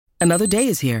Another day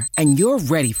is here, and you're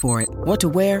ready for it. What to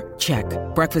wear? Check.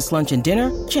 Breakfast, lunch, and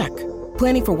dinner? Check.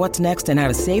 Planning for what's next and how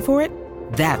to save for it?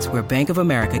 That's where Bank of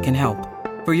America can help.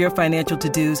 For your financial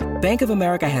to-dos, Bank of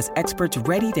America has experts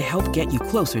ready to help get you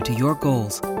closer to your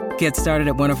goals. Get started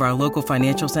at one of our local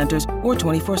financial centers or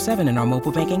 24/7 in our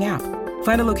mobile banking app.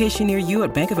 Find a location near you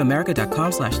at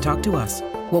bankofamerica.com/talktous.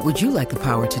 What would you like the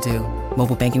power to do?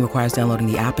 Mobile banking requires downloading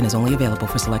the app and is only available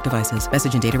for select devices.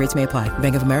 Message and data rates may apply.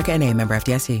 Bank of America N.A., member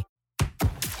FDIC.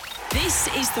 This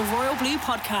is the Royal Blue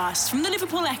Podcast from the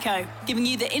Liverpool Echo, giving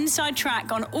you the inside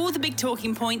track on all the big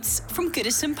talking points from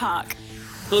Goodison Park.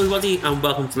 Hello everybody and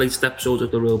welcome to the latest episode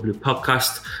of the Royal Blue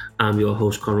Podcast. I'm your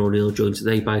host Conor O'Neill, joined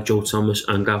today by Joe Thomas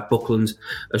and Gav Buckland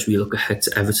as we look ahead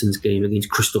to Everton's game against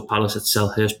Crystal Palace at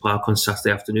Selhurst Park on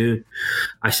Saturday afternoon.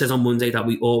 I said on Monday that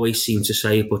we always seem to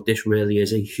say it, but this really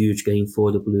is a huge game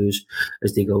for the Blues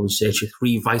as they go in search of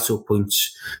 3 vital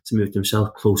points to move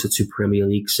themselves closer to Premier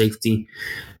League safety.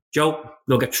 Joe,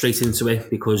 we'll get straight into it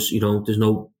because, there's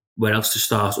nowhere else to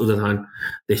start other than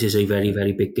this is a very,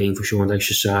 very big game for Sean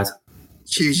Dyche's side.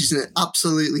 Huge, isn't it?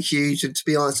 Absolutely huge. And to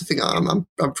be honest, I think I'm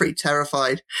pretty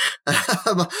terrified.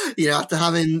 After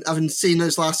having seen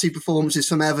those last 2 performances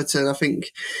from Everton, I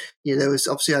think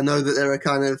obviously I know that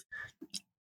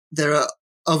there are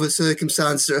other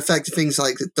circumstances that affect things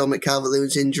like Dominic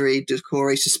Calvert-Lewin's injury,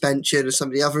 Doucouré's suspension, and some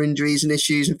of the other injuries and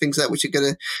issues and things like that, which are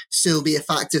going to still be a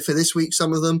factor for this week,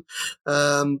 some of them.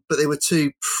 But they were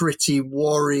 2 pretty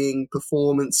worrying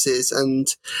performances.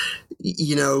 And,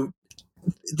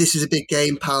 this is a big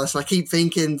game, Palace. And I keep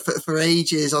thinking for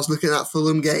ages, I was looking at that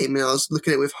Fulham game and I was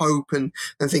looking at it with hope and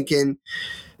thinking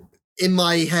in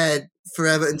my head for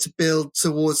Everton to build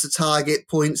towards the target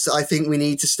points that I think we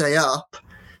need to stay up.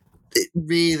 It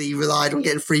really relied on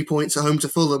getting 3 points at home to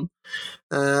Fulham.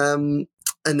 And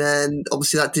then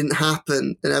obviously that didn't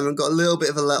happen and Everton got a little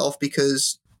bit of a let off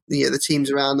because the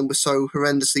teams around them were so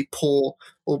horrendously poor,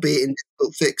 albeit in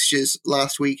difficult fixtures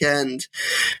last weekend.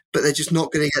 But they're just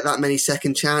not going to get that many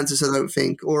second chances, I don't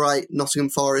think. All right, Nottingham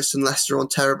Forest and Leicester on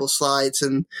terrible slides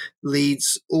and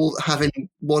Leeds all having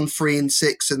 1, 3 and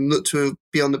 6 and look to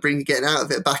be on the brink of getting out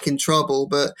of it, back in trouble.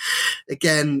 But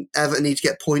again, Everton need to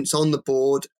get points on the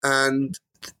board and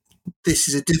this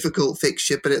is a difficult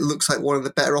fixture, but it looks like one of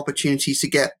the better opportunities to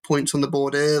get points on the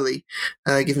board early,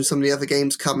 given some of the other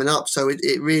games coming up. So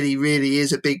it really, really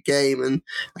is a big game. And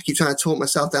I keep trying to talk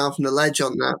myself down from the ledge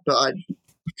on that, but I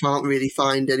can't really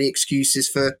find any excuses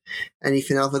for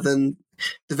anything other than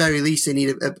the very least they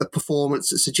need a performance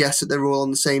that suggests that they're all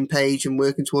on the same page and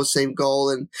working towards the same goal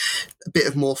and a bit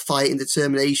of more fight and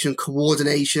determination,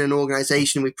 coordination and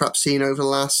organisation we've perhaps seen over the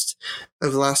last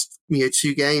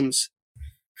 2 games.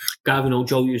 Gavin,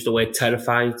 Joe used the word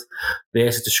terrified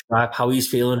there to describe how he's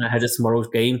feeling ahead of tomorrow's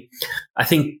game. I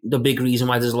think the big reason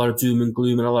why there's a lot of doom and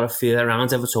gloom and a lot of fear around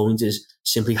Evertonians is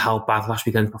simply how bad last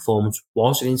weekend's performance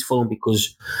was against Fulham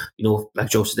because, like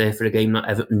Joe said there, for a game that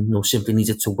Everton simply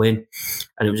needed to win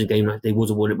and it was a game that they would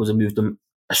have won, it would have moved them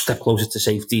a step closer to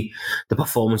safety. The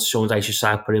performance Sean Dyche's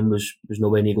side put in was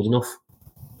nowhere near good enough.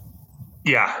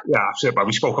 Yeah, absolutely.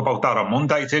 We spoke about that on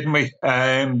Monday, didn't we?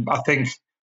 I think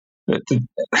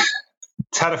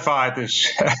terrified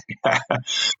is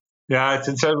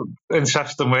it's an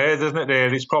interesting word, isn't it?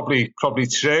 Really, it's probably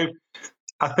true.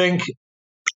 I think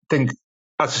as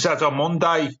I said on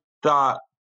Monday, that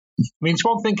it's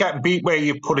one thing getting beat where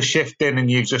you put a shift in and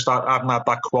you've just haven't had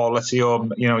that quality, or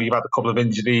you've had a couple of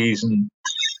injuries and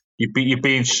you're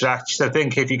being stretched. I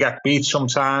think if you get beat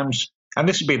sometimes, and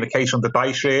this has been the case under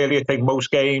Dyche, really, I think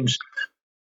most games.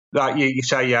 That you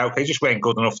say, okay, just weren't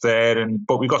good enough there,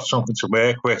 but we got something to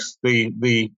work with.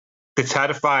 The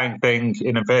terrifying thing,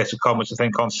 in inverted commas, I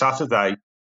think on Saturday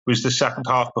was the second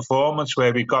half performance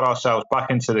where we got ourselves back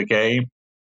into the game.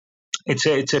 It's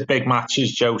a big match,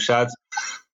 as Joe said.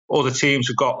 All the teams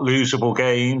have got losable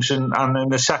games, and in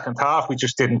the second half we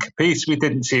just didn't compete. We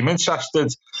didn't seem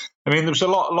interested. I mean, there was a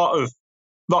lot of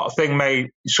thing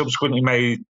subsequently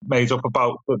made up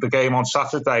about the game on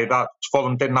Saturday that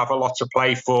Fulham didn't have a lot to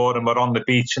play for and were on the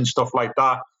beach and stuff like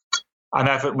that. And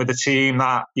Everton with a team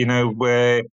that,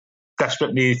 were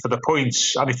desperate need for the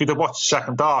points. And if you'd have watched the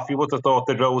second half, you would have thought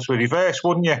the roles were reversed,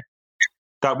 wouldn't you?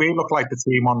 That we looked like the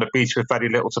team on the beach with very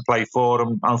little to play for,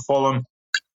 and Fulham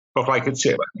looked like a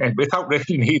team, without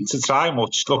really needing to try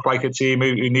much, looked like a team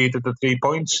who needed the 3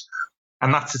 points.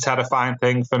 And that's a terrifying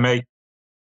thing for me.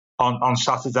 On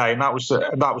Saturday, and that was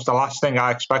the last thing I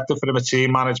expected from a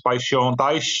team managed by Sean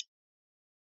Dyche,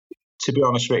 to be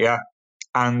honest with you.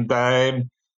 And the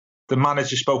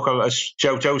manager spoke as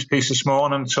Joe's piece this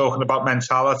morning, talking about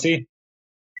mentality.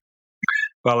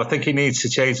 Well, I think he needs to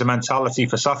change the mentality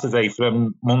for Saturday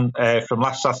from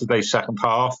last Saturday's second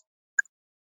half,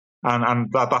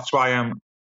 and that's why I'm,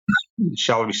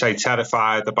 shall we say,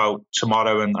 terrified about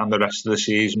tomorrow and the rest of the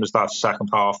season, is that second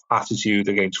half attitude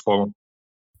against Fulham.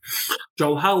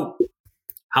 Joe, how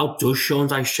does Sean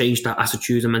Dyche change that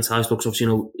attitude and mentality? Looks,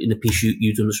 obviously, in the piece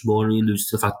you've done this morning, you alludes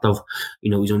to the fact of,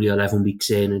 he's only 11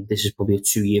 weeks in and this is probably a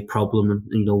 2-year problem.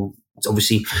 And, it's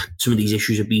obviously some of these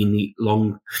issues have been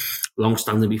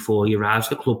long-standing before he arrives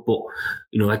at the club. But,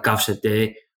 like Gav said there,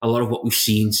 a lot of what we've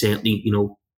seen, certainly,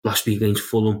 last week against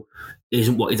Fulham,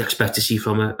 isn't what you'd expect to see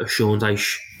from a Sean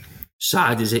Dyche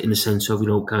side, is it? In the sense of,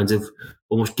 kind of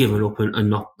almost giving up and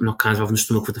not kind of having the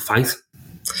stomach for the fight.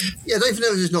 Yeah, I don't even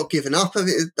know if it's not giving up. I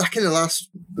mean, back in the last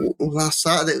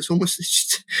Saturday, it was almost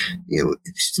just, they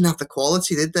just didn't have the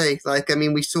quality, did they?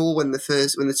 We saw when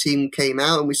the team came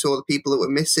out and we saw the people that were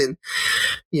missing.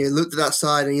 Looked at that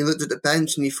side and you looked at the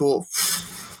bench and you thought,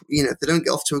 if they don't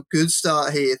get off to a good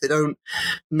start here, if they don't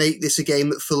make this a game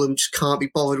that Fulham just can't be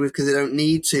bothered with because they don't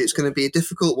need to, it's going to be a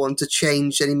difficult one to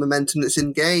change any momentum that's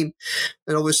in game.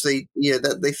 And obviously,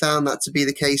 that they found that to be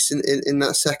the case in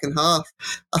that second half.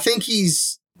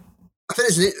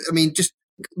 Just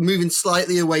moving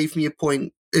slightly away from your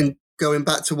point and going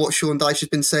back to what Sean Dyche has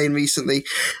been saying recently,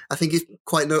 I think it's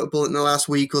quite notable in the last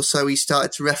week or so he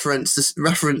started to reference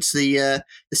the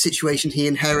situation he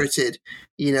inherited.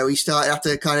 He started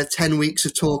after kind of 10 weeks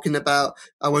of talking about,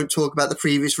 I won't talk about the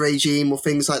previous regime or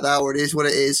things like that, or it is what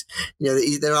it is.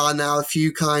 There are now a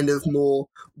few kind of more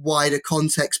wider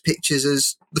context pictures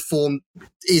as the form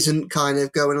isn't kind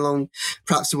of going along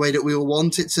perhaps the way that we all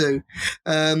want it to.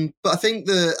 But I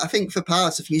think for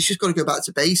Palace, I think he's just got to go back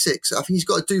to basics. I think he's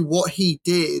got to do what he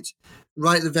did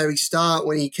right at the very start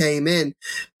when he came in.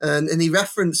 And he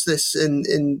referenced this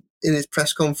in his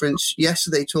press conference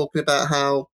yesterday, talking about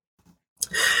how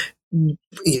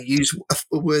use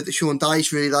a word that Sean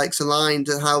Dyche really likes aligned,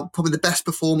 and how probably the best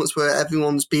performance where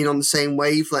everyone's been on the same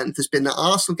wavelength has been that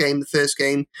Arsenal game, the first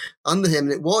game under him.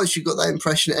 And you got that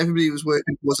impression that everybody was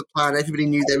working towards a plan, everybody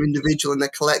knew their individual and their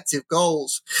collective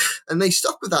goals. And they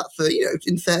stuck with that for,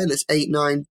 in fairness, 8,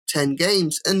 9, 10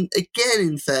 games. And again,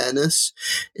 in fairness,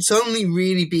 it's only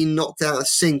really been knocked out of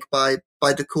sync by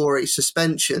Doucouré's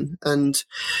suspension. And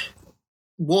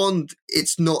one,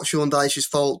 it's not Sean Dyche's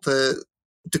fault that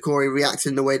Doucouré reacted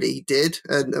in the way that he did,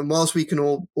 and whilst we can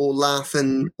all laugh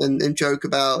and joke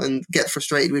about and get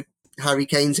frustrated with Harry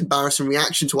Kane's embarrassing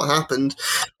reaction to what happened,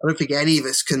 I don't think any of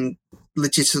us can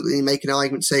legitimately make an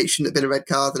argument to say it shouldn't have been a red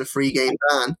card and a 3-game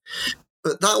ban.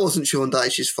 But that wasn't Sean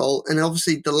Dyche's fault. And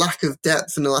obviously the lack of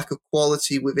depth and the lack of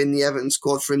quality within the Everton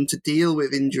squad for him to deal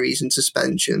with injuries and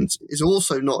suspensions is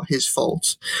also not his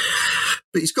fault.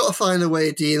 But he's got to find a way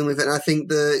of dealing with it. And I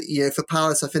think for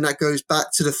Palace, I think that goes back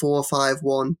to the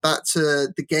 4-5-1, back to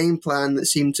the game plan that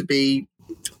seemed to be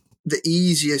the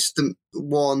easiest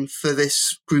one for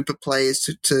this group of players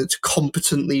to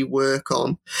competently work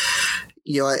on.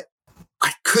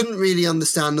 I couldn't really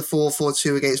understand the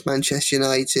 4-4-2 against Manchester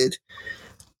United.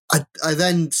 I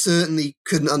then certainly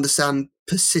couldn't understand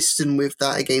persisting with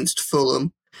that against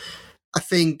Fulham. I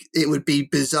think it would be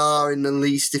bizarre in the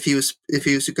least if he was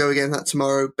to go against that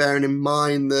tomorrow, bearing in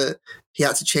mind that he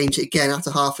had to change it again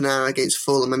after half an hour against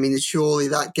Fulham. I mean, surely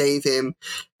that gave him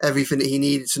everything that he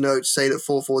needed to know to say that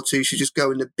 4-4-2 should just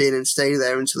go in the bin and stay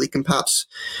there until he can perhaps,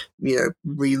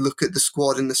 relook at the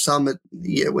squad in the summer,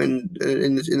 when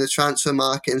in the transfer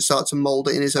market and start to mould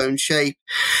it in his own shape.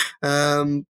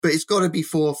 But it's got to be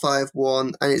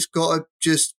 4-5-1, and it's got to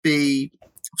just be.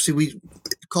 Obviously,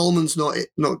 Coleman's not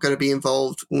going to be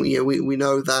involved. We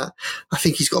know that. I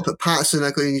think he's got to put Patterson.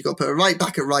 He's got to put a right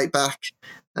back at right back.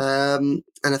 And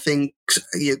I think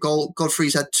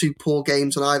Godfrey's had 2 poor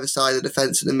games on either side of the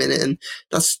defence in a minute, and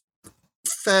that's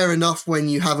fair enough when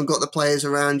you haven't got the players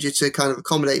around you to kind of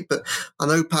accommodate. But I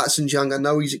know Patterson's young. I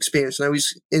know he's experienced. I know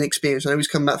he's inexperienced. I know he's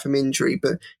come back from injury.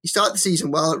 But he started the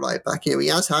season well at right back. He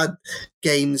has had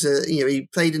games. He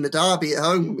played in the derby at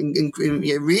home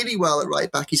really well at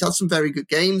right back. He's had some very good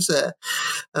games there.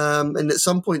 And at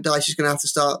some point, Dyche is going to have to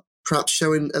start perhaps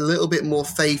showing a little bit more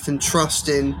faith and trust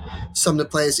in some of the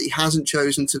players that he hasn't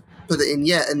chosen to put it in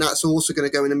yet. And that's also going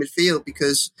to go in the midfield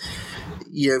because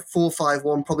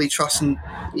 4-5-1, probably trusting,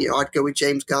 I'd go with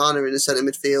James Garner in the centre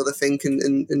midfield, I think,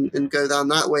 and go down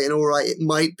that way. And all right, it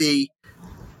might be,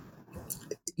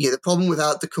 the problem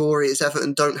without Doucouré is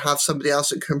Everton don't have somebody else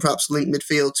that can perhaps link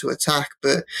midfield to attack.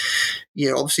 But,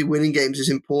 obviously winning games is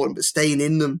important, but staying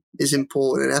in them is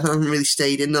important. And Everton haven't really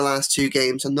stayed in the last 2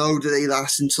 games. I know that they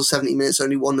last until 70 minutes,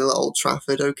 only 1-0 at Old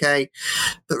Trafford, okay.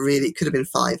 But really, it could have been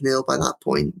 5-0 by that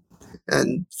point.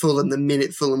 And Fulham, the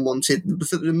minute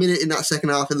in that second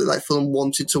half, it looked like Fulham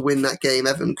wanted to win that game.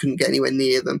 Everton couldn't get anywhere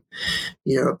near them.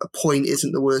 A point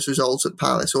isn't the worst result at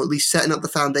Palace, or at least setting up the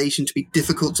foundation to be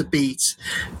difficult to beat,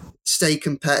 stay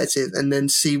competitive, and then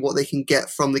see what they can get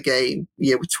from the game,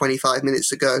 with 25 minutes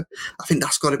to go. I think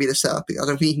that's got to be the setup. I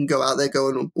don't think you can go out there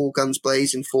going all guns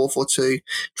blazing 4-4-2,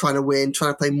 trying to win,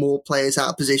 trying to play more players out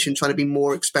of position, trying to be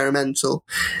more experimental.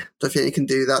 I don't think you can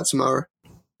do that tomorrow.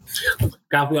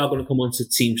 Gav, we are going to come on to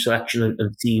team selection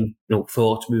and team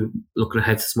thoughts looking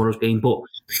ahead to tomorrow's game. But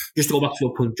just to go back to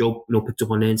your point, Joe, picked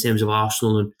up on there in terms of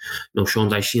Arsenal and Sean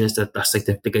Dyche, that's like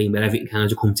the game where everything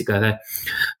kind of come together.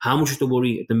 How much is the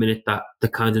worry at the minute that the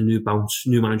kind of new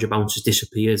manager bounce has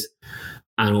disappeared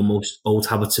and almost old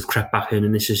habits have crept back in,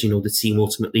 and this is the team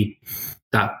ultimately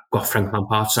that got Frank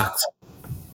Lampard sacked?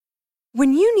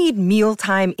 When you need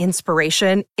mealtime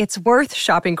inspiration, it's worth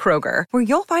shopping Kroger, where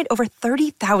you'll find over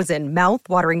 30,000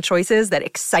 mouth-watering choices that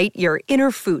excite your inner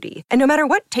foodie. And no matter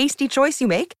what tasty choice you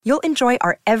make, you'll enjoy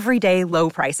our everyday low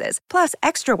prices, plus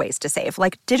extra ways to save,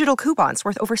 like digital coupons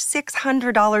worth over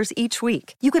 $600 each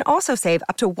week. You can also save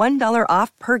up to $1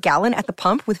 off per gallon at the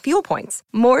pump with fuel points.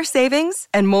 More savings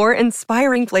and more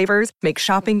inspiring flavors make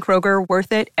shopping Kroger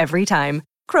worth it every time.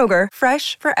 Kroger,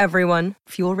 fresh for everyone.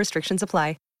 Fuel restrictions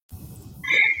apply.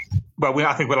 Well,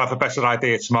 I think we'll have a better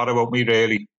idea tomorrow, won't we,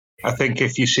 really? I think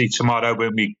if you see tomorrow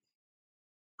when we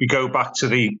go back to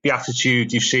the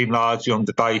attitude you've seen largely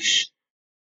under Dyche,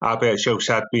 albeit Joe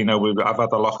said, I've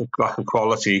had a lack of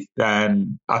quality,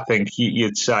 then I think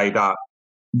you'd say that,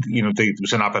 there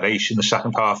was an aberration the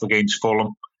second half against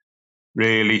Fulham,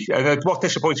 really. And what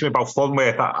disappoints me about Fulham,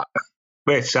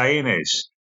 worth saying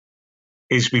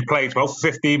is we played well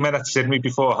for 15 minutes, didn't we,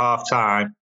 before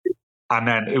half-time? And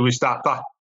then it was that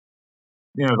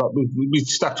we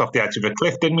stepped off the edge of a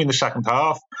cliff, didn't we, in the second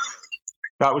half?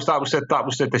 That was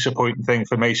the disappointing thing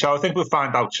for me. So I think we'll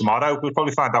find out tomorrow. We'll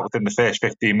probably find out within the first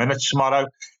 15 minutes tomorrow.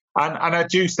 And I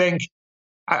do think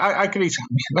I agree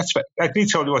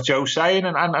totally what Joe's saying.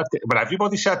 And what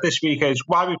everybody said this week is,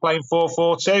 why are we playing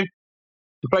 4-4-2? We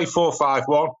play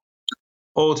 4-5-1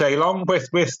 all day long with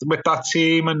that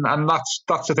team, and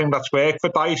that's the thing that's worked for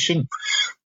Dyche. And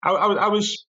I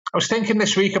was thinking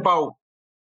this week about.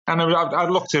 And I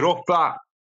looked it up, that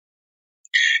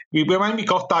when we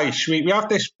got Dyche, we have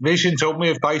this vision, don't we,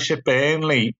 of Dyche at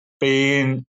Burnley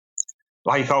being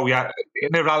like,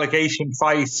 in a relegation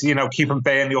fight, keeping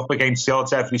Burnley up against the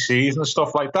odds every season and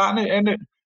stuff like that. And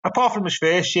apart from his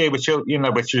first year, which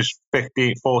was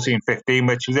 14-15,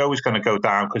 which was always going to go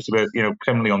down because they were,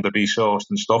 criminally under-resourced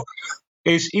and stuff,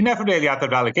 is he never really had a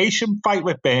relegation fight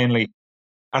with Burnley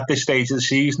at this stage of the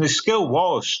season. His skill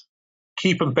was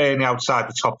keeping Burnley outside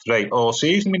the top 3 all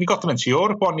season. I mean, he got them into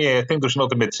Europe one year. I think there was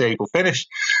another mid-table finish.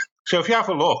 So if you have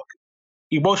a look,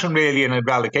 he wasn't really in a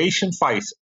relegation fight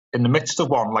in the midst of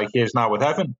one like he is now with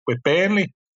Everton, with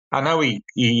Burnley. I know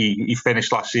he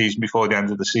finished last season before the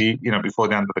end of the season, before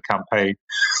the end of the campaign.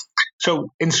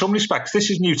 So in some respects,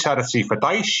 this is new territory for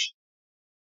Dyche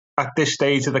at this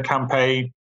stage of the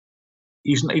campaign.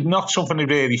 He's not something he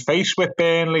really faced with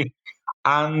Burnley,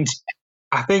 and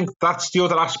I think that's the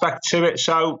other aspect to it.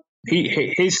 So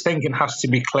his thinking has to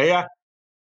be clear,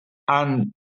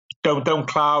 and don't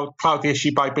cloud the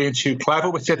issue by being too clever,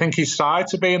 which I think he's tried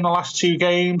to be in the last 2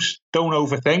 games. Don't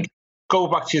overthink. Go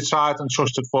back to your tried and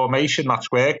trusted formation that's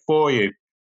worked for you,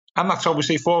 and that's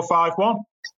obviously 4-5-1.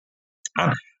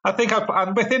 And I think,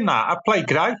 and within that, I play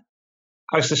Gray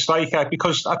as the striker,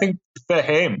 because I think for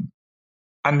him,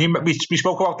 and we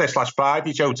spoke about this last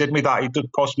Friday, Joe, didn't we, that he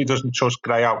possibly doesn't trust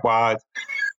Gray out wide.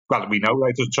 Well, we know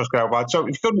he doesn't trust Gray out wide. So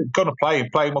if you're going to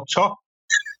play him up top.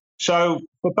 So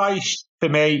for Dyche, for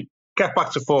me, get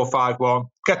back to 4-5-1,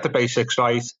 get the basics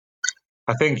right.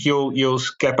 I think you'll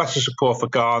get better support for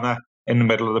Garner in the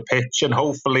middle of the pitch, and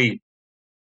hopefully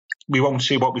we won't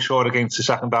see what we saw against the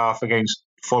second half against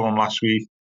Fulham last week.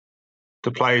 The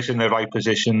players in the right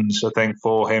positions, I think,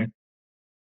 for him.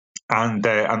 And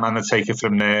then take it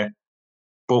from there.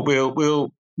 But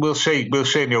we'll see in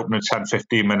the opening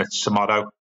 10-15 minutes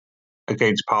tomorrow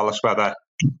against Palace whether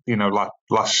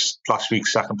last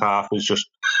week's second half was just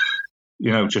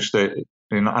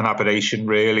an aberration,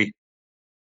 really,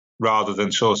 rather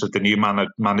than sort of the new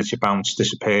manager bounce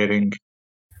disappearing.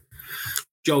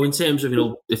 Joe, in terms of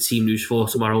the team news for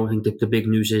tomorrow, I think the big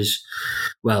news is,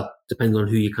 well, depending on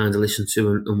who you kind of listen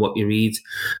to and what you read,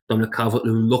 Dominic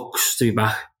Calvert-Lewin looks to be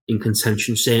back in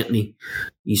contention. Certainly,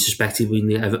 he's suspected in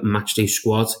the Everton matchday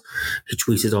squad. He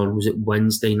tweeted on, was it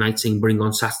Wednesday night, saying bring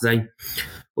on Saturday?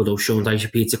 Although Sean Dyche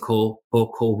appeared to pour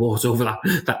cold water over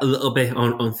that a little bit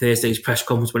on Thursday's press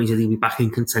conference when he said he'll be back in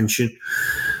contention.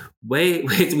 where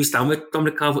do we stand with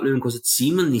Dominic Calvert-Lewin? Because it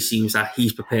seemingly seems that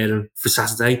he's preparing for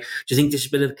Saturday. Do you think this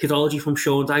has been a kidology from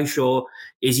Sean Dyche, or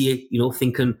is he,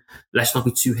 thinking, let's not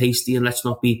be too hasty and let's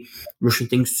not be rushing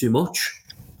things too much?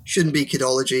 Shouldn't be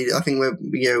kidology. I think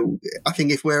I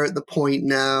think if we're at the point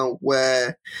now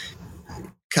where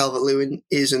Calvert-Lewin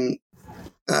isn't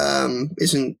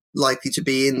likely to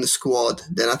be in the squad,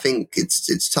 then I think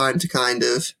it's time to kind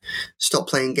of stop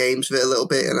playing games with it a little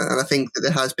bit. And I think that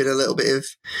there has been a little bit of,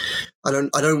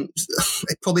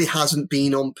 it probably hasn't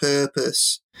been on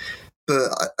purpose,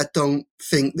 but I don't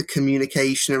think the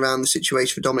communication around the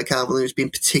situation for Dominic Calvert-Lewin has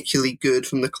been particularly good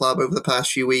from the club over the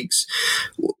past few weeks.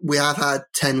 We have had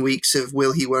 10 weeks of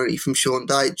will he, won't he from Sean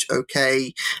Dyche.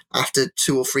 Okay, after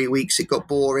 2 or 3 weeks it got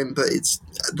boring, but it's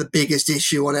the biggest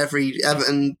issue on every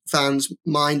Everton fan's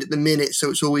mind at the minute,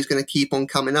 so it's always going to keep on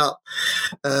coming up.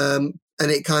 And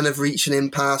it kind of reached an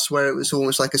impasse where it was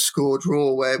almost like a score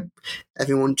draw, where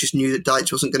everyone just knew that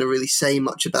Dyche wasn't going to really say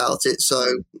much about it,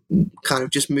 so kind of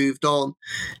just moved on.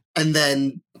 And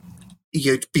then,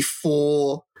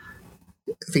 before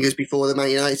the Man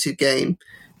United game,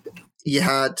 you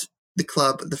had the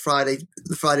club the Friday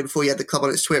before, you had the club on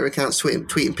its Twitter account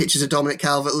tweeting pictures of Dominic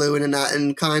Calvert-Lewin and that,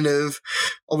 and kind of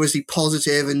obviously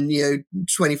positive, and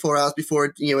 24 hours before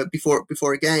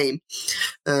a game,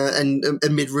 and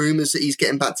amid rumours that he's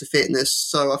getting back to fitness.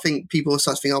 So I think people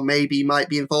start to think, oh, maybe he might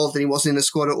be involved, and he wasn't in the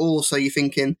squad at all. So you're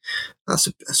thinking that's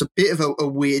a bit of a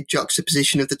weird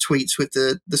juxtaposition of the tweets with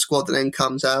the squad that then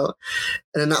comes out.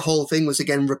 And then that whole thing was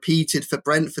again repeated for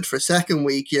Brentford for a second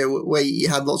week, where you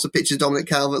had lots of pictures of Dominic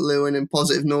Calvert-Lewin and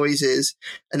positive noises.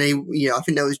 And I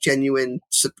think there was genuine,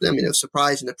 it was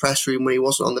surprising in the press room when he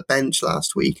wasn't on the bench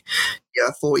last week.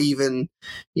 I thought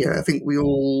I think we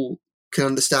all can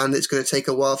understand that it's going to take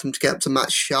a while for him to get up to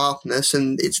match sharpness.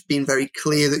 And it's been very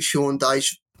clear that Sean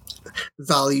Dyche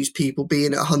values people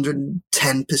being at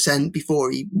 110%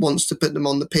 before he wants to put them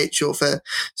on the pitch, or for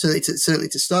certainly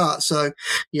to start. So,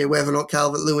 whether or not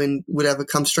Calvert-Lewin would ever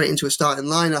come straight into a starting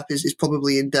lineup is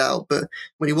probably in doubt. But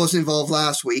when he wasn't involved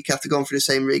last week after going through the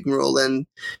same rigmarole, then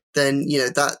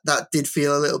that did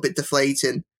feel a little bit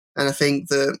deflating. And I think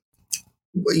that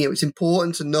it's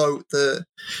important to note that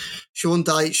Sean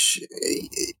Dyche,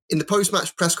 in the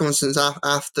post-match press conference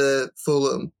after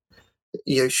Fulham,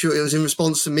 it was in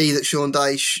response to me that Sean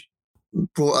Dyche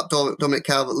brought up Dominic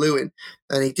Calvert-Lewin,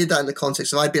 and he did that in the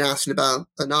context of I'd been asking about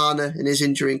Onana and his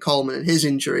injury and Coleman and his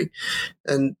injury,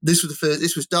 and this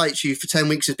was Dyche, who for 10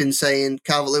 weeks has been saying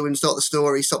Calvert-Lewin's not the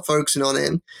story, stop focusing on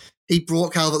him. He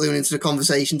brought Calvert-Lewin into the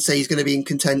conversation, say he's going to be in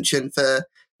contention for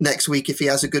next week if he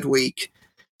has a good week.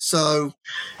 So,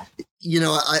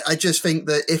 I just think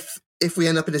that if we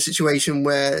end up in a situation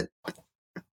where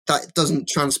that doesn't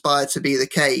transpire to be the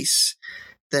case,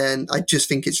 then I just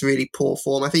think it's really poor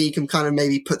form. I think you can kind of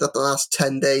maybe put that the last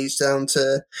 10 days down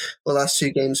to the last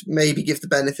 2 games, maybe give the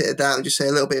benefit of doubt and just say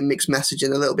a little bit of mixed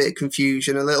messaging, a little bit of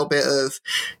confusion, a little bit of,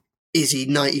 is he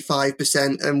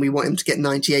 95% and we want him to get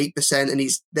 98% and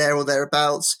he's there or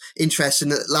thereabouts. Interesting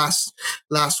that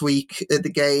last week at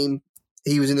the game,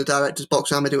 he was in the director's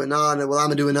box, Amadou Onana. Well,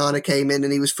 Amadou Onana came in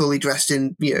and he was fully dressed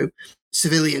in,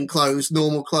 civilian clothes,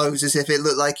 normal clothes, as if it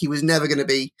looked like he was never going to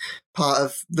be part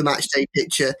of the match day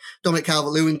picture. Dominic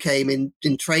Calvert-Lewin came in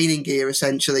training gear,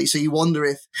 essentially. So you wonder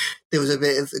if there was a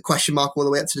bit of a question mark all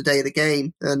the way up to the day of the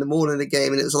game and the morning of the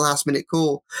game, and it was a last minute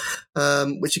call,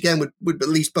 which again would at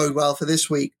least bode well for this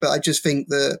week. But I just think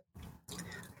that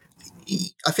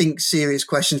serious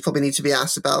questions probably need to be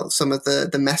asked about some of the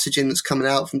messaging that's coming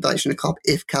out from Dyche and the club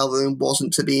if Calvert-Lewin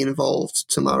wasn't to be involved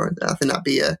tomorrow. I think that'd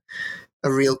be a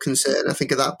real concern. I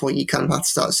think at that point you kind of have to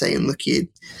start saying, look, you're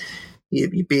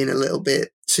being a little bit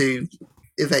too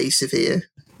evasive here.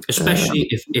 Especially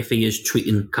if he is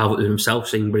tweeting Calvert-Lewin himself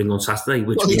saying bring on Saturday.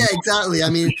 Exactly. I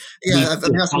mean,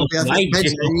 that's what I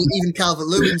mentioned. Even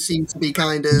Calvert-Lewin seems to be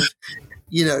kind of,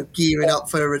 gearing up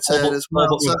for a return as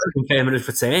well. So confirming his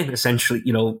return, essentially,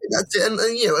 That's it.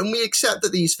 And we accept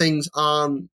that these things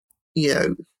aren't,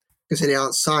 because they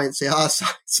aren't science, they are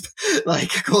science.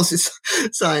 Of course it's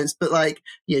science, but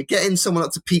getting someone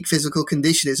up to peak physical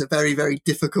condition is a very, very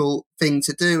difficult thing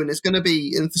to do. And it's going to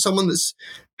be, and for someone that's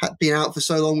been out for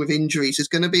so long with injuries, there's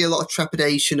going to be a lot of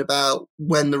trepidation about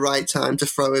when the right time to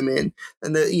throw him in.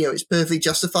 And that, it's perfectly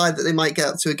justified that they might get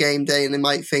up to a game day and they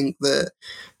might think that,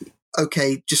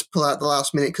 okay, just pull out the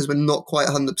last minute because we're not quite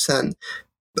 100%.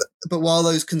 But while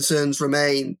those concerns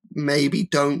remain, maybe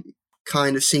don't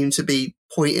kind of seem to be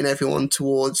pointing everyone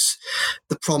towards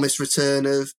the promised return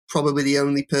of probably the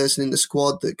only person in the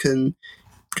squad that can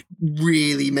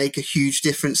really make a huge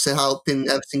difference to helping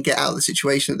Everton get out of the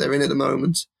situation that they're in at the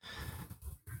moment.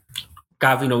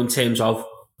 Gav, in terms of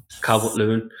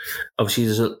Calvert-Lewin. Obviously,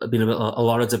 there's been a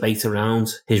lot of debate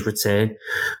around his return. Do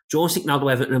you always think now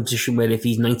they're in a position where if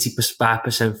he's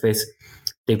 95% fit,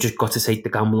 they've just got to take the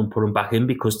gamble and put him back in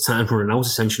because time's running out?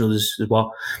 Essentially, there's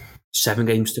 7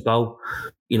 games to go.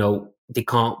 They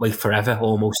can't wait forever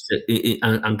almost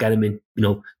and get him in,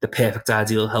 the perfect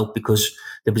ideal help, because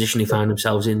the position they find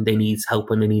themselves in, they need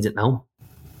help and they need it now.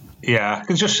 Yeah, I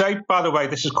can just say, by the way,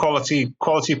 this is quality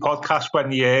podcast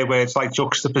when you hear where it's like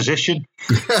juxtaposition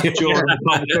during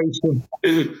the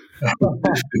conversation.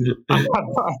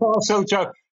 Also,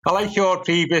 Joe, I like your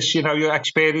previous, your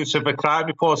experience of a crime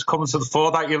reports coming to the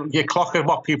fore, that you're clocking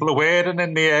what people are wearing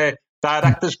in the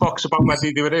director's box about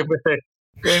whether they were in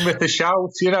with the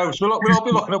shouts, So we'll all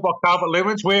be looking at what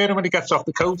Calvert-Lewin's wearing when he gets off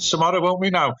the coach tomorrow, won't we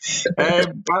now?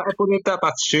 But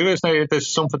that's true, isn't it?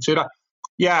 There's something to that.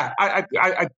 Yeah,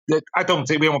 I don't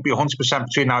think we won't be 100%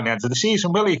 between now and the end of the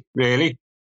season, will he, really?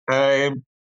 But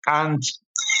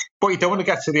you don't want to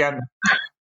get to the end.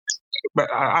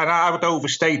 But I would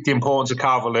overstate the importance of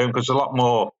Calvert-Lewin because there's a lot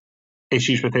more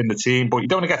issues within the team. But you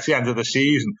don't want to get to the end of the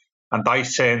season and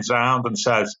Dice turns around and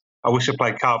says, I wish I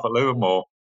played Calvert-Lewin more,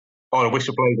 or I wish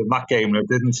I played in that game and I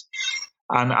didn't.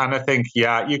 And I think,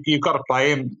 you've got to play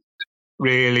him,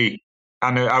 really.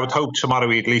 And I would hope tomorrow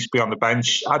he'd at least be on the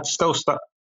bench. I'd start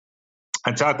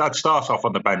off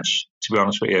on the bench, to be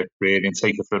honest with you, really, and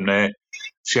take it from there,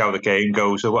 see how the game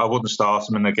goes. I wouldn't start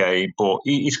him in the game, but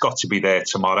he's got to be there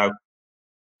tomorrow.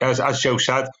 As Joe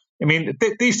said, I mean,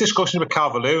 these discussions with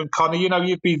Calvert-Lewin, Connor,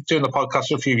 you've been doing the podcast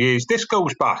for a few years. This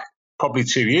goes back probably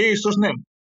 2 years, doesn't it?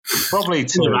 Probably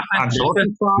to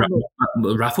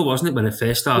Rafa, wasn't it, when it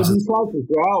first started? As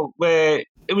well, where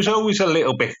it was always a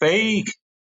little bit vague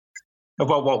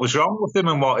about what was wrong with him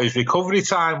and what his recovery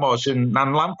time was, and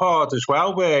Lampard as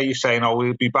well, where you're saying,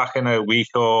 we'll be back in a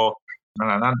week or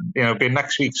be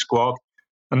next week's squad,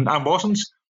 and wasn't.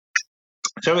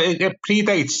 So it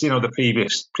predates, the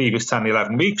previous 10,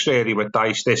 11 weeks really with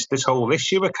Dice, this whole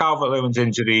issue with Calvert-Lewin's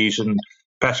injuries and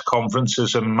press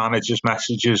conferences and managers'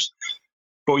 messages.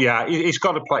 But yeah, he's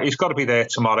got to play. He's got to be there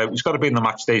tomorrow. He's got to be in the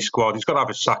matchday squad. He's got to have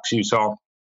his tracksuit on.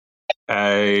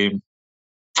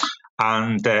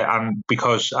 And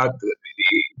because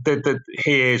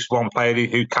he is one player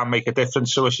who can make a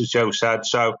difference to us, as Joe said.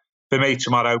 So for me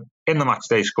tomorrow, in the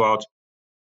matchday squad,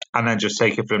 and then just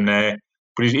take it from there.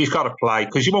 But he's got to play,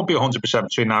 because he won't be 100%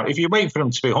 between now. If you're waiting for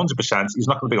him to be 100%, he's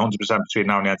not going to be 100% between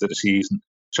now and the end of the season.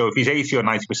 So if he's 80 or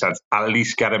 90%, at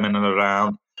least get him in and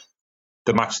around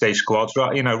the matchday squad.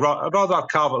 I'd rather have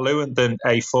Calvert-Lewin than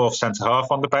a fourth centre-half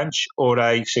on the bench or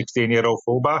a 16-year-old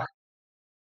fullback.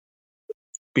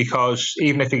 Because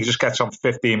even if he just gets on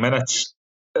for 15 minutes,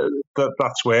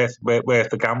 that's worth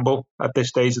the gamble at this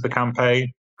stage of the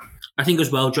campaign. I think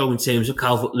as well, Joe, in terms of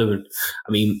Calvert-Lewin,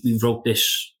 I mean, we wrote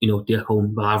this,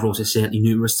 I've wrote it certainly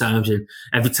numerous times, and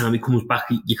every time he comes back,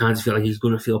 you kind of feel like he's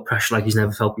going to feel pressure like he's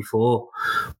never felt before.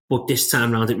 But this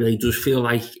time around, it really does feel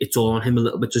like it's all on him a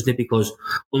little bit, doesn't it? Because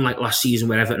unlike last season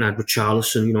where Everton had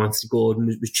Richarlison, Anthony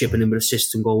Gordon was chipping in with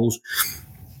assists and goals,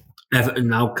 Everton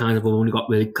now kind of only got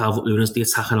really Calvert-Lewin as the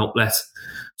attacking outlet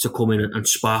to come in and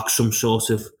spark some sort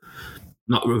of,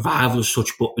 not revival as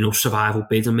such, but survival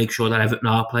bid and make sure that Everton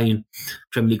are playing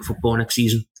Premier League football next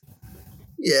season.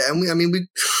 Yeah, and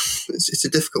it's a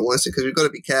difficult one, because we've got to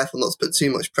be careful not to put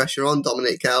too much pressure on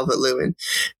Dominic Calvert-Lewin.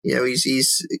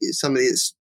 He's somebody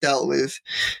that's dealt with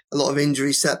a lot of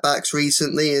injury setbacks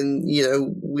recently, and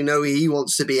we know he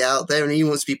wants to be out there and he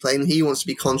wants to be playing, he wants to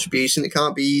be contributing. It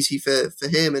can't be easy for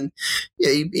him, and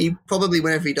he probably,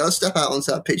 whenever he does step out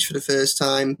onto that pitch for the first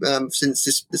time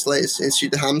since this latest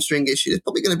issue, the hamstring issue, there's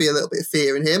probably going to be a little bit of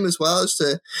fear in him as well, as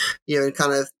to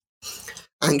kind of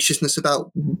anxiousness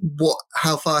about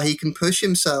how far he can push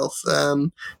himself. So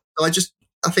I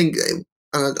think,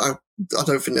 and I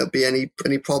don't think there'll be any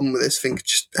problem with this. I think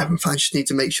Everton fans just need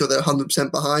to make sure they're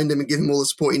 100% behind him and give him all the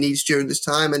support he needs during this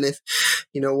time. And if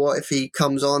he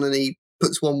comes on and he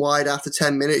puts one wide after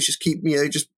 10 minutes, just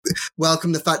just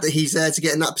welcome the fact that he's there to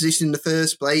get in that position in the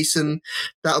first place, and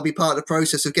that'll be part of the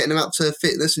process of getting him up to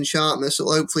fitness and sharpness.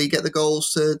 It'll hopefully get the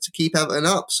goals to keep Everton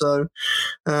up. So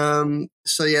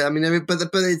yeah, but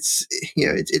it's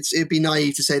it'd be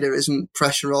naive to say there isn't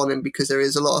pressure on him, because there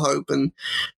is a lot of hope, and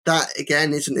that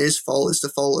again isn't his fault. It's the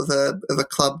fault of a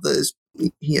club that has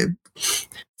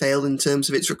failed in terms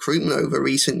of its recruitment over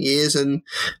recent years and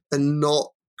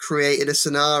not created a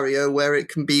scenario where it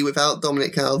can be without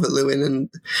Dominic Calvert-Lewin. And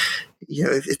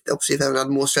if they had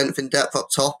more strength in depth up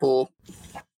top, or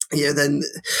then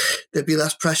there'd be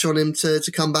less pressure on him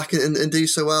to come back and do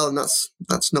so well, and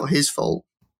that's not his fault.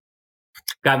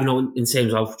 Gavin, in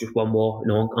terms of just one more,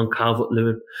 on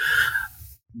Calvert-Lewin,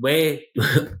 where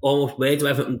do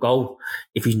Everton go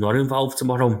if he's not involved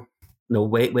tomorrow?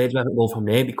 Where do Everton go from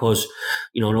there? Because,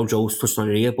 I know Joe's touched on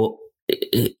it here, but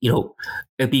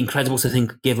it'd be incredible to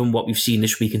think, given what we've seen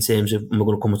this week in terms of, and we're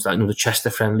going to come to that, the Chester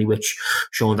friendly, which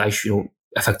Sean Dyche,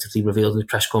 effectively revealed in the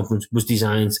press conference, was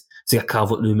designed to get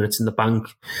Calvert-Lewin minutes in the bank.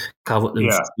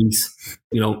 Calvert-Lewin's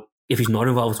if he's not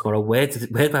involved tomorrow, where do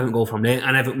Everton go from there?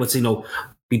 And Everton would,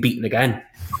 be beaten again.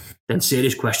 Then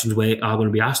serious questions are going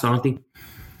to be asked, aren't they?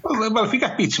 Well, if we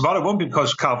get beat tomorrow, it won't be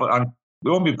because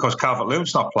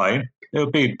Calvert-Lewin's not playing.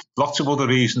 There'll be lots of other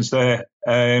reasons there.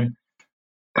 I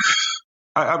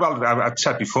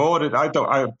said before that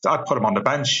I'd put him on the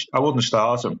bench. I wouldn't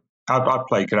start him. I'd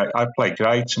play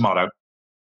Gray tomorrow.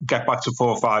 Get back to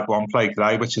 4-5-1, play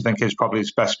Gray, which I think is probably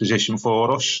his best position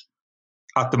for us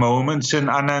at the moment,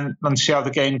 and then see how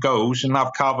the game goes, and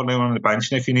have Calvert-Lewin on the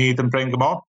bench, and if you need them, bring them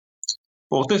on.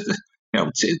 But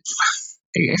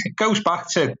it goes back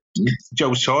to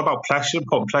Joe's talk about pressure and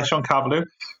putting pressure on Calvert-Lewin.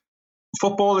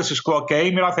 Football is a squad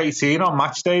game. You have 18 on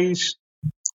match days.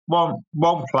 One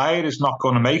player is not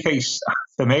going to make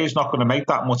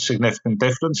that much significant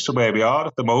difference to where we are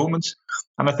at the moment,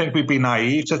 and I think we'd be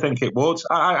naive to think it would.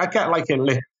 I get like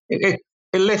it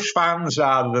lifts fans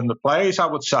rather than the players, I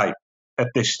would say, at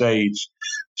this stage.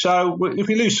 So if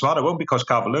we lose tomorrow, it won't be because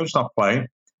Calvert-Lewin's not playing.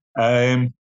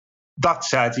 That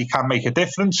said, he can make a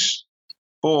difference,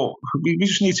 but we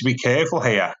just need to be careful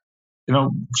here.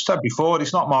 Said before,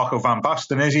 he's not Marco van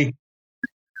Basten, is he?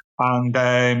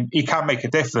 And he can make a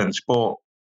difference, but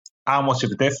how much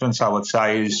of a difference, I would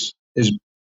say, is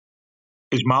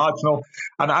marginal.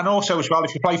 And also as well,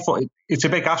 if you play it's a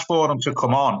big ask for him to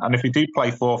come on. And if we do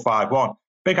play 4-5-1,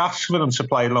 big ask for him to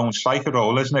play lone striker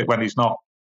role, isn't it, when he's not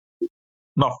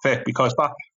fit? Because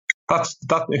that's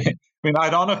I mean,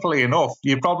 ironically enough,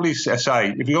 you probably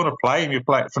say if you're going to play him, you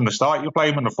play from the start, you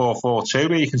play him in a 4-4-2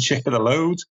 where you can chip it a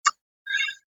load,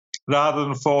 rather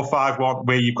than 4-5-1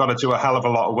 where you've got to do a hell of a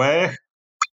lot of work.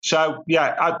 So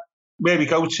yeah, where we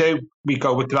go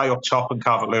with Gray up top and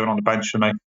Calvert-Lewin on the bench for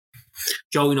me.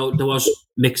 Joe, there was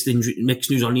mixed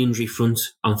news on the injury front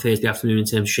on Thursday afternoon in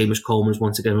terms of Seamus Coleman is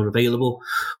once again unavailable.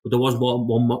 But there was one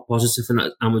positive in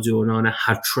that Amadou Onana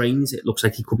had trained. It looks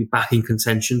like he could be back in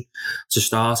contention to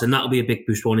start, and that'll be a big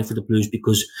boost for the Blues,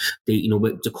 because they,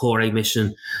 with Decore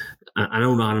missing and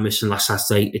Onana missing last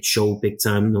Saturday, it showed big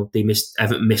time.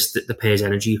 Everton missed the pair's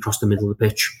energy across the middle of the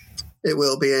pitch. It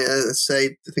will be,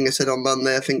 the thing I said on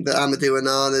Monday, I think that Amadou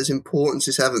Onana's importance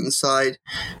to Everton's side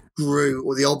grew,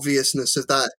 or the obviousness of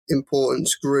that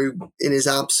importance grew in his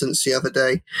absence the other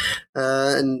day.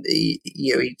 And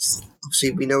he's obviously,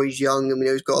 we know he's young and we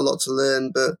know he's got a lot to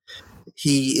learn, but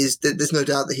there's no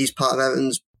doubt that he's part of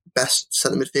Everton's best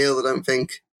centre midfield, I don't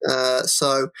think.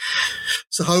 So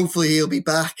hopefully he'll be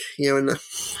back, and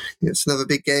it's another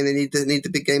big game. They need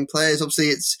the big game players. Obviously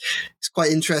it's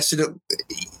quite interesting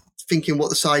thinking what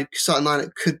the starting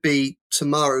lineup could be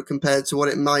tomorrow compared to what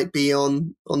it might be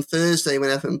on Thursday when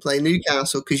Everton play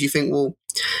Newcastle, because you think, well,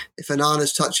 if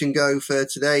Onana's touch and go for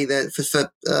today, then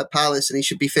for Palace, and he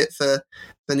should be fit for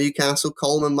Newcastle,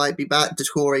 Coleman might be back,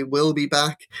 Decore will be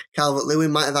back,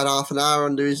 Calvert-Lewin might have had half an hour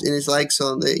in his legs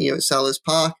on at Sellers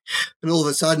Park, and all of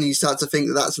a sudden you start to think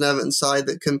that that's an Everton side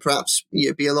that can perhaps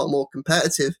be a lot more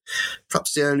competitive.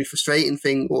 Perhaps the only frustrating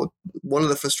thing, or one of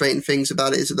the frustrating things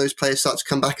about it, is that those players start to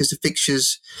come back as the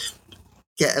fixtures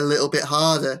get a little bit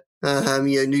harder.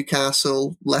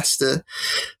 Newcastle, Leicester,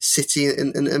 City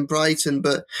and Brighton.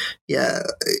 But yeah,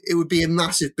 it would be a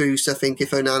massive boost, I think,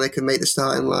 if Onana can make the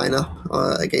starting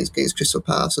lineup against Crystal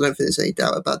Palace. I don't think there's any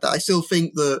doubt about that. I still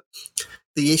think that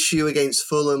the issue against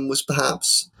Fulham was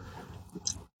perhaps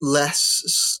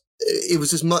less, it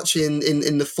was as much in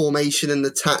the formation and the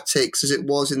tactics as it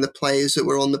was in the players that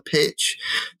were on the pitch.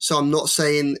 So I'm not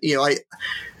saying,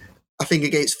 I think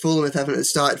against Fulham, if Everton had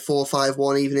started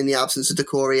 4-5-1, even in the absence of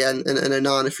Decore and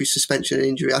Onana through suspension and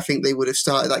injury, I think they would have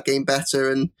started that game better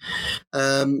and,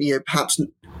 perhaps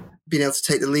been able to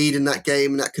take the lead in that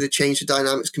game, and that could have changed the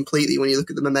dynamics completely when you look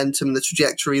at the momentum and the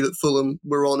trajectory that Fulham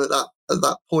were on at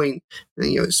that point.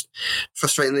 And, it's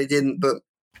frustrating they didn't, but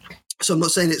so I'm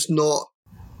not saying it's not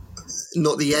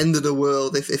the end of the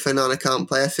world if Onana can't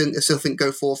play. I still think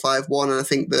go 4-5-1, and I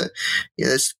think that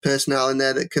there's personnel in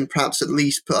there that can perhaps at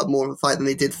least put up more of a fight than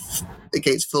they did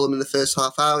against Fulham in the first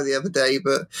half hour the other day.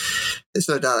 But there's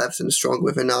no doubt Everton is strong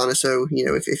with Onana. So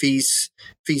if he's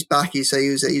back,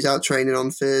 he's out training on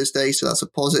Thursday, so that's a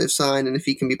positive sign. And if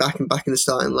he can be back in the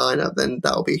starting lineup, then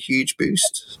that'll be a huge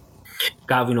boost.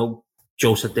 Gav,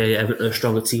 Joe said there, Everton are a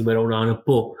stronger team with Onana,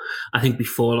 but I think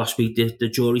before last week, the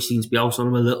jury seems to be out on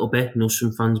him a little bit.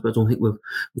 Some fans, but I don't think we're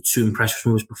too impressed with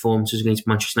some of his performances against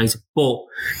Manchester United. But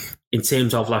in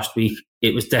terms of last week,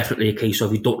 it was definitely a case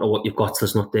of you don't know what you've got till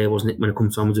it's not there, wasn't it, when it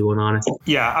comes to Onana?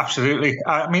 Yeah, absolutely.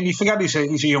 I mean, you forget he's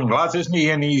a young lad, isn't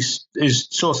he? And his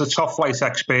sort of top flight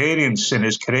experience in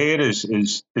his career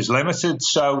is limited.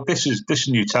 So this is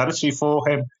new territory for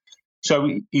him. So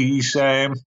he's...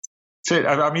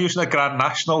 I'm using a Grand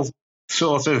National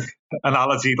sort of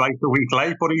analogy like the week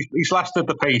late, but he's lasted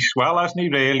the pace well, hasn't he,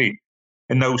 really,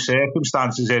 in those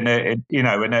circumstances, in a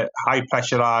high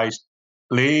pressurised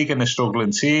league and the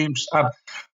struggling teams.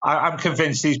 I'm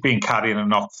convinced he's been carrying a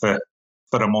knock for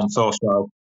a month or so,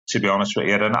 to be honest with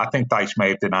you. And I think Dyche may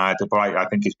have denied it, but I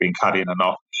think he's been carrying a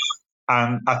knock.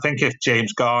 And I think if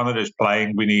James Garner is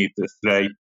playing, we need the three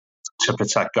to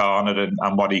protect Garner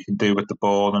and what he can do with the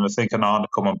ball. And I think Onana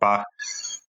coming back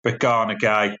with Garner,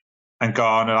 Gay, and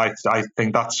Garner, I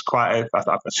think that's quite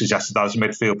I've suggested that as a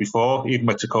midfield before, even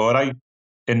with Takore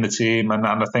in the team. And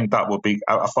I think that would be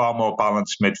a far more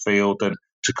balanced midfield than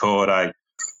Takore.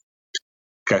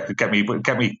 Get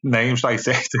me names like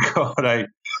this, Takore,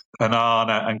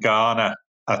 Onana and Garner,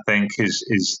 I think is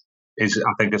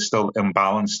still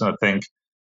imbalanced. And I think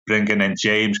bringing in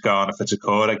James Garner for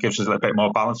Takore gives us a little bit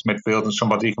more balanced midfield and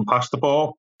somebody who can pass the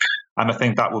ball. And I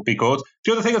think that would be good.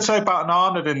 The other thing I'd say about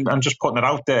Onana, and just putting it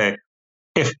out there,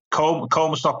 if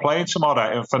Coleman's not playing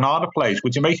tomorrow, if Onana plays,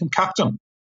 would you make him captain?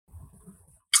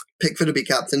 Pickford would be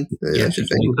captain. Yeah, I should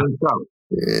think.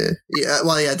 Yeah.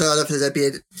 Well, yeah. I don't know if there'd be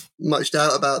much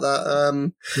doubt about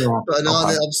that. But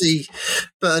Onana, obviously,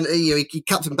 he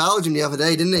captained Belgium the other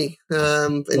day, didn't he?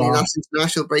 In the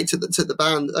international break, took the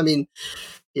band. I mean,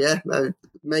 yeah.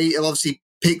 Obviously,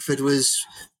 Pickford was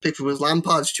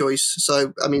Lampard's choice.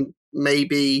 So, I mean,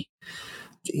 maybe.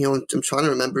 I'm trying to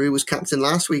remember who was captain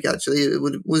last week. Actually,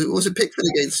 was it Pickford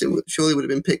against him? Surely it would have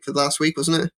been Pickford last week,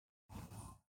 wasn't it?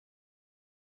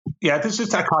 Yeah, I can't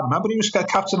remember. He was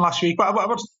captain last week. But I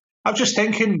was just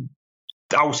thinking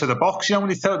out of the box, when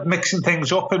he started mixing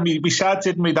things up. And we said,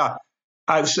 didn't we, that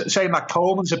saying that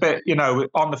Coleman's a bit,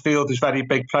 on the field is very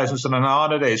big presence and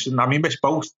Onana is. And I mean, missed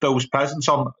both those presence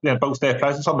on, both their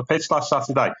presence on the pitch last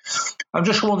Saturday. I'm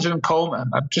just wondering, Coleman,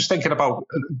 I'm just thinking about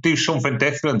do something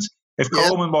different. If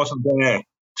Coleman wasn't there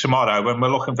tomorrow, when we're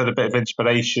looking for a bit of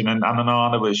inspiration and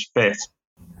Onana was fit,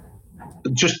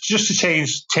 just to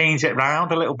change it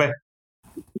round a little bit.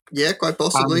 Yeah, quite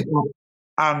possibly.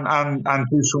 And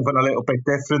do something a little bit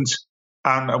different.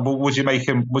 And would you make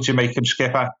him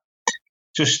skipper?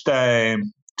 Just for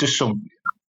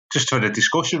the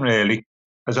discussion, really,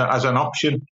 as an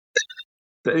option.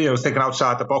 Thinking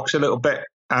outside the box a little bit.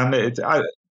 And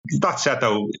that said,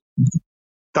 though,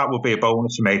 that would be a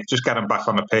bonus for me. Just get him back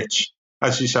on the pitch,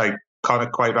 as you say, kind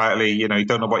of quite rightly. You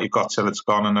don't know what you've got till it's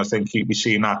gone, and I think you've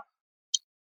seen that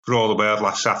for all the world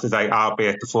last Saturday,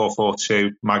 albeit the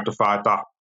 4-4-2 magnified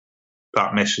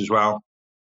that miss as well.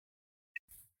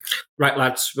 Right,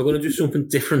 lads, we're going to do something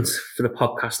different for the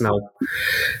podcast now.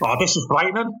 Oh, this is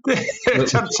frightening.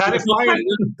 It's terrifying.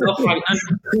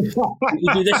 We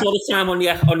do this all the time on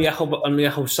the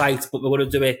Echo site, but we're going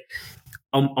to do it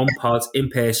on pod, in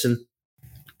person,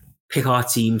 pick our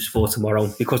teams for tomorrow,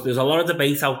 because there's a lot of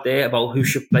debate out there about who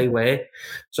should play where.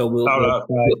 So we'll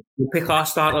pick our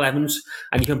start 11s,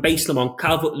 and you can base them on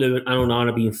Calvert-Lewin and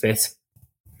Onana being fit.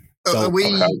 So,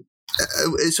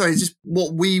 sorry, is this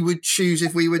what we would choose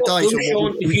if we were Dyche?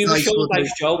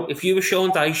 If you were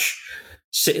Sean Dyche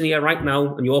sitting here right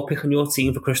now and you're picking your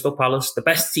team for Crystal Palace, the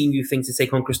best team you think to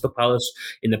take on Crystal Palace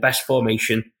in the best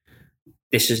formation,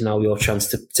 this is now your chance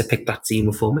to pick that team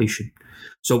of formation.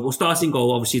 So we'll start in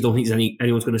goal. Obviously, I don't think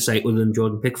anyone's going to say it other than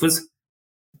Jordan Pickford.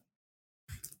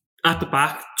 At the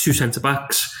back, 2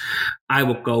 centre-backs. I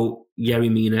would go Yerry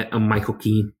Mina and Michael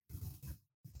Keane.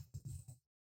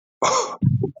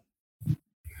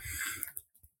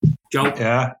 Joe?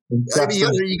 Yeah. You've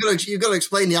got to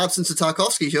explain the absence of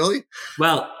Tarkowski, surely.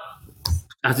 Well,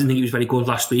 I didn't think he was very good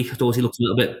last week. I thought he looked a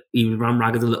little bit, he ran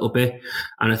ragged a little bit.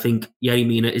 And I think Yerry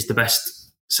Mina is the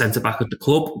best centre-back at the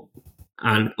club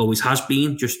and always has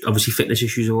been. Just obviously fitness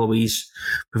issues have always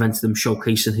prevented him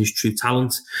showcasing his true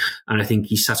talent. And I think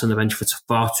he's sat on the bench for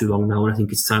far too long now. And I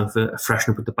think it's time for a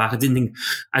freshen up at the back. I didn't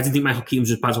think Michael Keane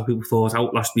was as bad as what people thought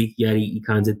out last week. Yeah, he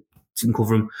kind of didn't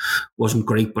cover him, wasn't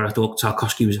great, but I thought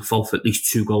Tarkowski was at fault for at least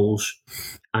 2 goals.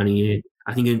 And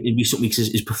I think in recent weeks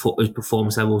his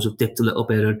performance levels have dipped a little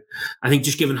bit. And I think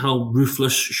just given how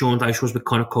ruthless Sean Dyche was with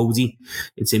Connor Cody,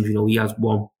 in terms, he has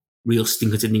one real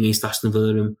stinker didn't against Aston Villa,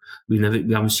 and we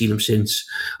haven't seen him since.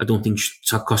 I don't think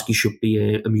Tarkowski should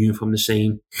be immune from the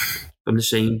same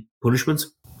punishment.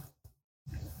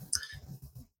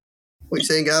 What are you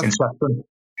saying, Gav? Interesting.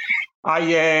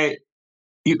 I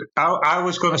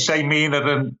was going to say Mina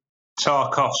than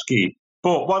Tarkowski,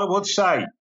 but what I would say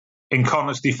in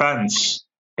Connor's defence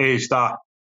is that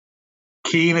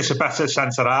Keane is a better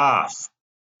centre half.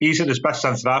 He's at his best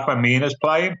centre half when Mina's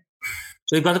playing.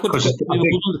 So you've got a good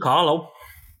Carlo.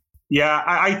 Yeah,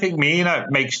 I think Mina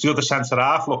makes the other centre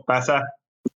half look better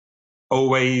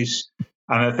always,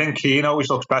 and I think Keane always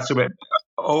looks better with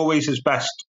always his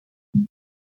best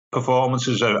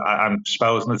performances and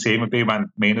spells in the team would be when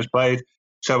Mina's played.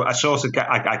 So I sort of get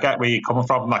where you're coming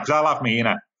from, because I'll have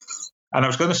Mina. And I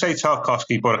was going to say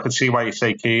Tarkowski, but I could see why you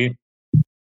say Keane.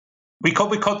 We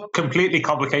could completely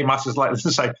complicate matters like this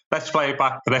and say, let's play it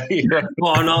back today.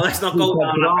 Oh no, let's not go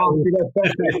down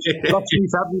that. Let's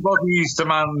use everybody's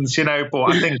demands, but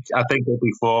I think it'll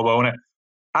be 4, won't it?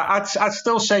 I'd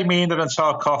still say Mina and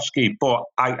Tarkowski, but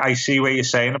I see what you're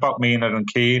saying about Mina and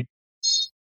Keane.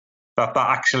 That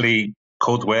actually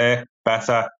could work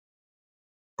better,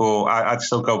 but I'd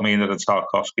still go Mina and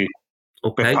Tarkowski.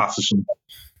 Okay. Bit Patterson.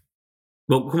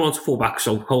 Well, come on to fullback,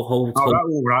 so hold. All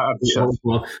right.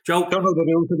 Joe, don't know the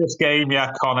rules of this game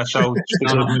yet, Connor, so... I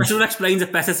should have explained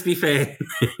it better, to be fair.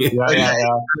 Yeah.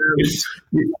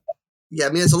 Yeah, I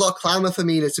mean, there's a lot of clamour for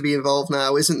Mina to be involved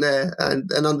now, isn't there?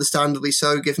 And understandably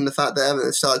so, given the fact that Everton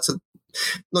have started to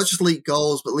not just leak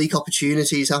goals, but leak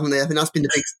opportunities, haven't they? I think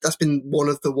that's been one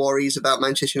of the worries about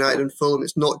Manchester United and Fulham.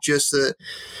 It's not just that,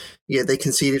 they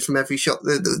conceded from every shot.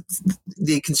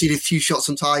 They conceded a few shots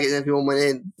on target and everyone went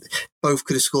in. Both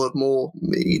could have scored more.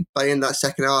 By the end of that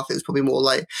second half, it was probably more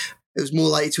likely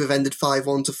to have ended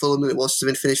 5-1 to Fulham than it was to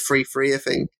have been finished 3-3, I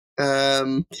think.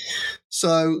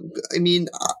 So, I mean,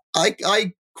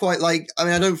 I quite like. I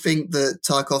mean, I don't think that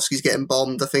Tarkowski's getting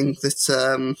bombed. I think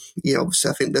that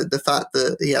obviously, I think that the fact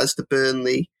that he has the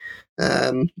Burnley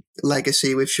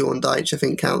legacy with Sean Dyche, I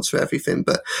think, counts for everything.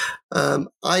 But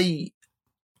I'll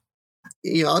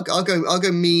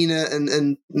go Mina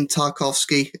and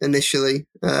Tarkowski initially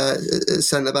as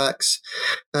centre backs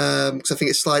because I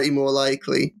think it's slightly more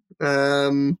likely.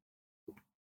 And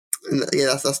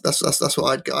that's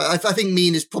what I'd go. I think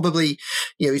Mina's probably,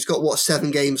 he's got 7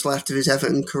 games left of his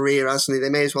Everton career, hasn't he? They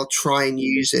may as well try and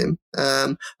use him.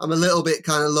 I'm a little bit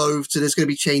kind of loath to there's going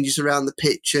to be changes around the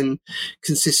pitch and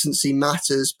consistency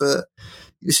matters, but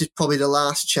this is probably the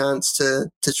last chance to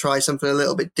try something a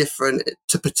little bit different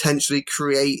to potentially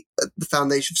create the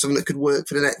foundation for something that could work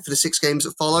for the 6 games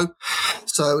that follow.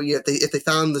 So if they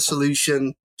found the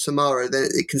solution tomorrow, then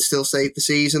it can still save the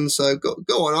season. So go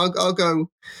on. I'll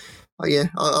go.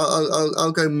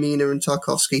 I'll go Mina and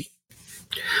Tarkowski.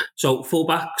 So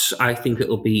fullbacks, I think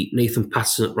it'll be Nathan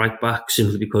Patterson at right back,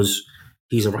 simply because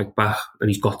he's a right back and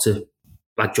he's got to,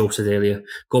 like Joe said earlier,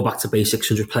 go back to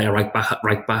basics and just play a right back at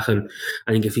right back. And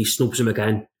I think if he snubs him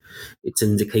again, it's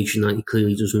an indication that he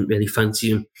clearly doesn't really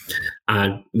fancy him.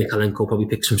 And Mikalenko probably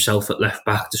picks himself at left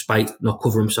back, despite not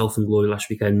covering himself in glory last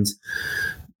weekend,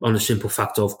 on the simple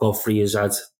fact of Godfrey has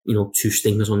had, 2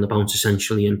 stingers on the bounce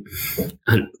essentially, and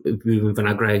moving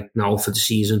Vinagre now for the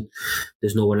season,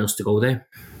 there's no one else to go there.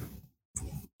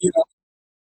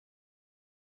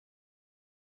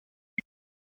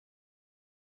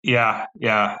 Yeah.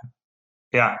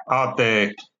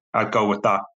 I'd go with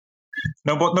that.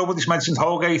 No, but nobody's mentioned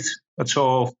Holgate at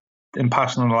all in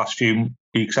passing in the last few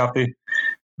weeks, have they?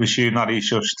 We assume that he's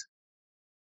just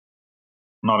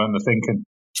not in the thinking.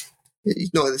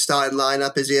 He's not in the starting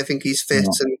lineup, is he? I think he's fit,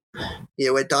 and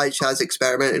where Dyche has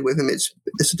experimented with him, it's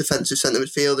a defensive centre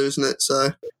midfielder, isn't it?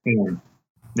 So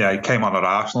yeah, he came on at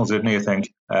Arsenal, didn't he? I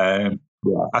think.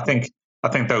 I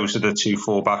think those are the 2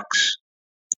 fullbacks.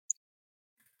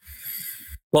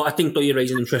 Well, I think though you raise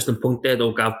an interesting point there,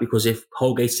 though, Gav, because if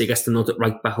Holgate gets the nod at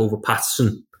right back over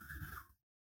Patterson,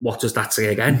 what does that say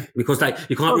again? Because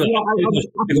you can't really.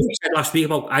 Because I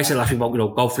said last week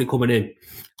about Godfrey coming in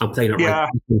and playing at right back,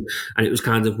 and it was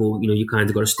kind of you kind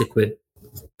of got to stick with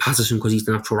Patterson because he's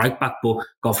the natural right back, but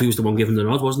Godfrey was the one giving the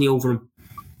nod, wasn't he, over him?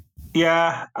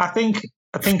 Yeah, I think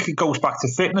it goes back to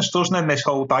fitness, doesn't it? And this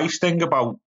whole Dyche thing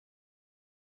about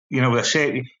I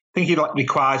think he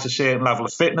requires a certain level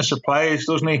of fitness of players,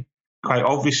 doesn't he? Quite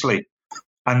obviously,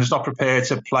 and is not prepared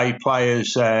to play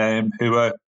players who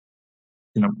are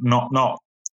not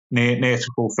near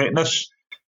to full fitness.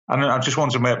 And I just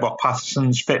wondering what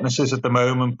Patterson's fitness is at the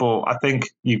moment, but I think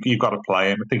you've got to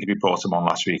play him. I think if you brought him on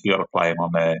last week, you got to play him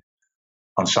on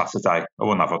Saturday. I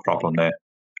wouldn't have a problem there.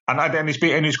 And he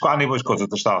was good at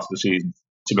the start of the season,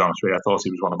 to be honest with you. I thought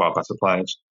he was one of our better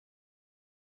players.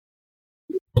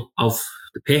 of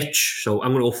the pitch. So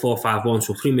I'm going to go 4-5-1.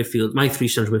 So my three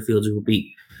central midfielders will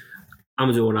be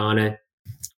Amadou Onana,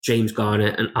 James Garner,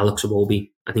 and Alex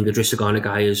Iwobi. I think Idrissa Gana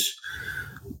Gueye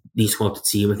needs to come up the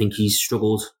team. I think he's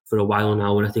struggled for a while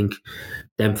now, and I think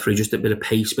them three, just a bit of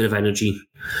pace, a bit of energy,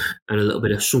 and a little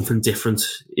bit of something different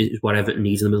is what Everton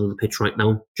needs in the middle of the pitch right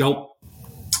now. Joe?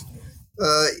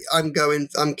 I'm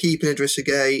keeping Idrissa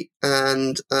Gueye,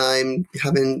 and I'm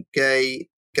having Gueye,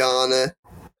 Garner,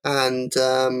 and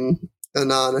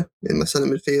Onana in my centre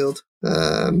midfield.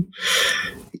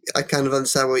 I kind of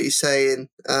understand what you're saying.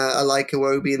 I like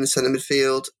Iwobi in the centre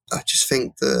midfield. I just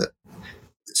think that,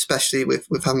 especially with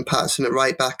having Patterson at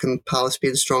right back and Palace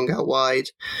being strong out wide,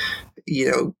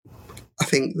 I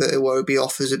think that Iwobi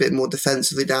offers a bit more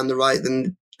defensively down the right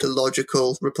than the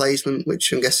logical replacement,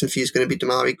 which I'm guessing for you is going to be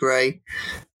Demarai Gray.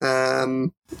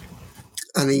 And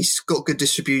he's got good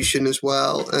distribution as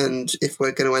well. And if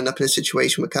we're going to end up in a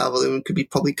situation where Calvert-Lewin could be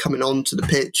probably coming onto the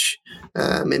pitch,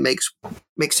 it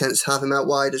makes sense to have him out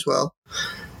wide as well.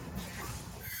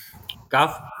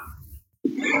 Gav?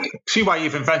 See why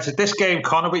you've invented this game,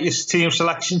 Connor, with your team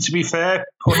selection, to be fair.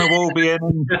 Putting Iwobi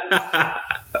in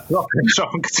and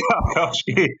stopping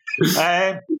Tarkowski.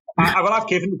 I've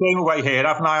given the game away here,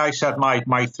 haven't I? I said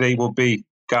my three will be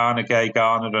Garner, Gueye,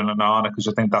 Garner and Onana, because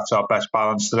I think that's our best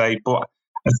balance today. But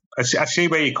I see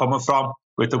where you're coming from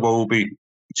with the Iwobi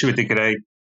to a degree.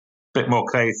 Bit more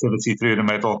creativity through the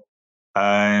middle. But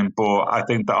I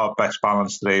think that our best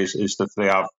balance today is the three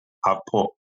I've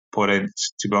put in,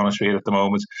 to be honest with you, at the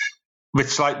moment. With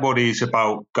slight worries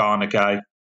about Garner, Gueye,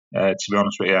 to be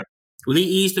honest with you. Well,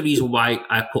 he's the reason why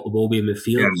I put Iwobi in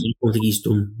midfield. Yeah. I don't think he's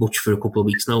done much for a couple of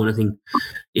weeks now, and I think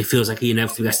it feels like he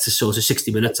inevitably gets to sort of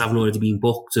 60 minutes, having already been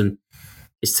booked, and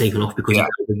it's taken off because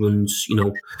he runs,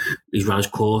 he's run his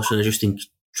course, and I just think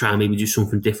try and maybe do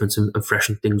something different and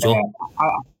freshen things up.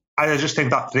 I just think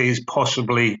that three is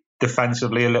possibly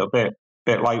defensively a little bit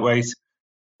lightweight,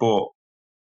 but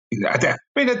at the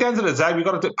end of the day, we've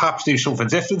got to perhaps do something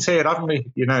different here, haven't we?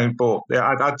 But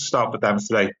I'd start with them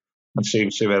today and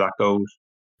see where that goes.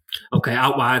 Okay,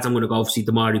 out wide, I'm going to go obviously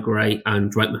Demarai Gray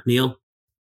and Dwight McNeil.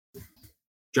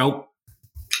 Joe?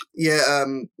 Yeah,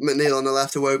 McNeil on the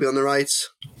left, Iwobi on the right.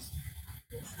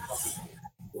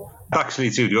 Actually,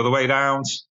 do the other way round.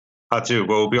 I'd do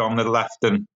Iwobi on the left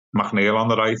and McNeil on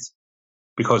the right.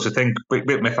 Because I think with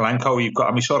Mikalenko, you've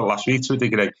got, we saw it last week to a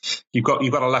degree, you've got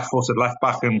a left-footed left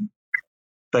back, and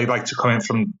they like to come in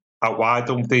from out wide,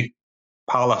 don't they,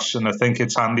 Palace? And I think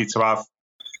it's handy to have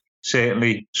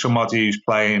certainly somebody who's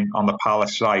playing on the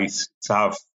Palace right to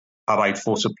have a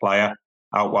right-footed player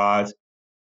out wide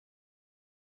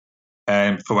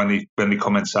for when they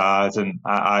come inside. And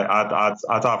I'd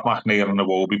have McNeil and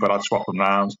Iwobi, but I'd swap them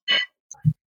round.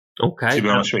 Okay. To be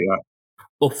honest with you.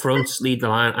 Up front, lead the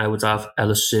line, I would have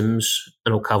Ellis Sims. I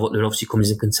know Calvert-Lewin obviously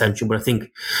comes in contention, but I think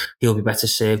he'll be better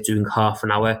served doing half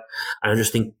an hour. And I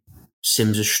just think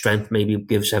Sims' strength maybe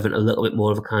gives Everton a little bit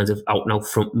more of a kind of out-and-out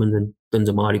frontman than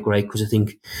Demarai Gray, because I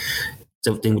think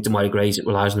the thing with Demarai Gray is it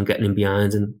relies on him getting in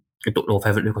behind, and I don't know if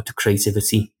Everton have got the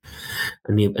creativity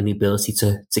and the ability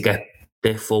to get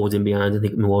their forward in behind. I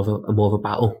think more of a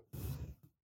battle.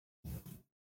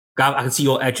 Gav, I can see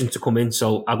you're edging to come in,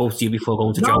 so I'll go to you before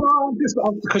going to Joe. No,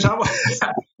 because I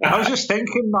was just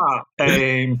thinking that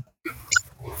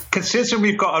considering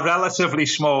we've got a relatively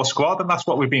small squad, and that's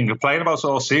what we've been complaining about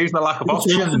all season, the lack of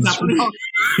options.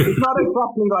 It's not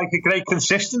exactly like a great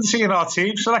consistency in our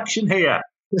team selection here,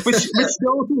 which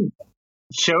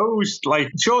shows,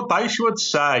 like, sure, Dyche would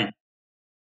say,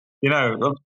 these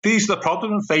are the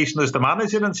problems facing as the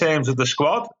manager in terms of the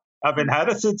squad I've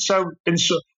inherited. So in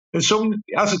some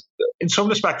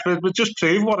respects, we've just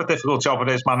proven what a difficult job it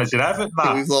is managing Everton.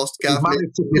 We've lost Gav.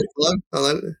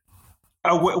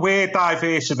 A weird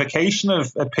diversification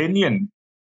of opinion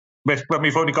when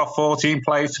we've only got 14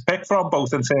 players to pick from,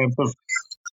 both in terms of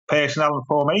personnel and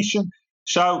formation.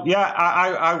 So yeah,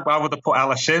 I would have put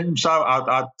Ellis Sims.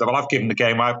 I've given the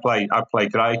game I play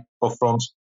Gray up front,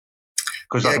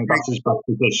 because I think that's his best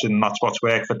position. That's what's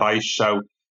worked for Dyche. So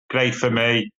Gray for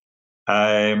me,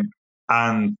 and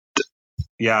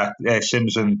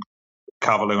Sims and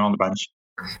Calvert-Lewin on the bench.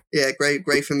 Yeah,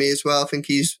 great for me as well. I think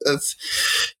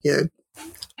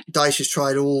Dyche has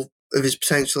tried all of his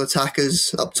potential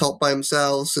attackers up top by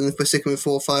themselves, and if we're sticking with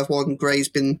 4-5-1, Gray's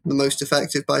been the most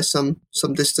effective by some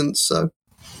distance. So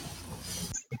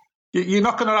you're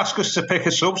not going to ask us to pick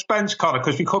a subs bench, Connor,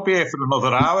 because we could be here for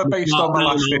another hour based on the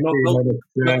last 15 minutes.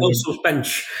 No subs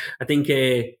bench. I think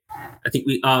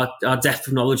we our depth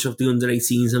of knowledge of the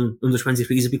under-18s and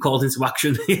under-23s would be called into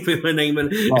action if we were naming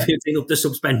up the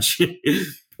subs bench.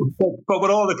 But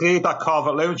we're all agreed that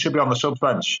Calvert-Lewin should be on the subs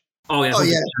bench. Oh yeah.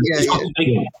 Yeah.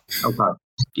 Okay.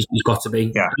 He's got to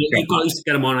be. Yeah. You've got to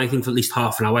get him on, I think, for at least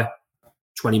half an hour,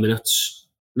 20 minutes.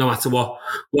 No matter what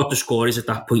the score is at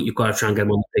that point, you've got to try and get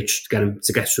him on the pitch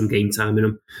to get some game time in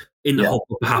him. In the hope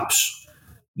of perhaps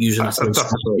using that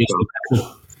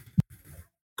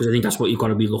because I think that's what you've got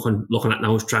to be looking at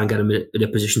now, is try and get him in a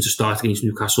position to start against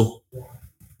Newcastle.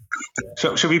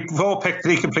 So we've all picked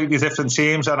 3 completely different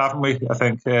teams, then, haven't we? I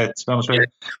think, to be honest with you.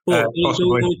 But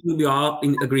the only thing we are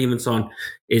in agreement on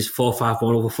is 4-5-1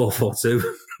 over 4-4-2. So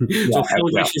if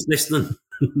anyone is listening,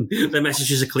 the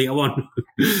message is a clear one.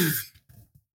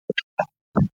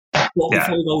 Before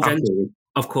we go, gents,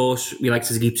 of course, we like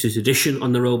to keep to tradition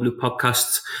on the Royal Blue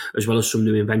podcast, as well as some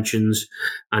new inventions,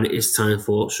 and it is time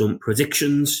for some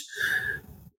predictions.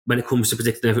 When it comes to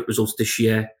predicting Everton results this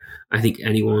year, I think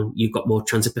you've got more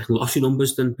chance of picking lottery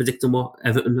numbers than predicting what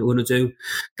Everton are going to do.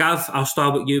 Gav, I'll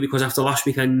start with you, because after last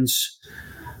weekend's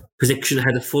prediction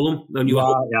ahead of Fulham, when you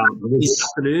were this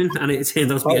afternoon, and it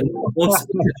turned out to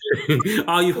be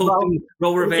are you hoping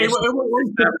role reverse?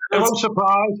 It won't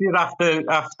surprise you after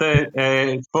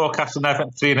forecasting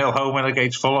Everton 3-0 home win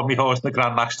against Fulham. My horse, the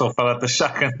Grand National, fell at the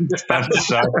second defence.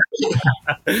 So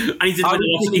and he did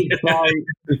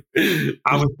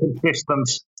I was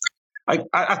consistent.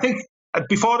 I think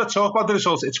before I talk about the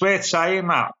results, it's worth saying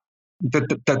that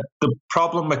the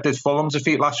problem with this Fulham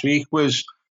defeat last week was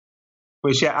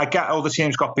I get all the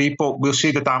teams got beat, but we'll see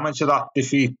the damage of that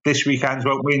defeat this weekend,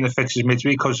 won't we, in the fixtures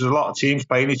midweek, because there's a lot of teams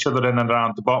playing each other in and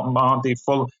around the bottom, aren't they?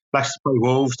 Leicester play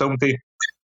Wolves, don't they?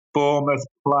 Bournemouth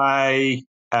play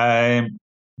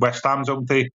West Ham, don't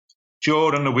they?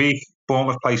 During the week,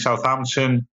 Bournemouth play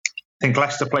Southampton. I think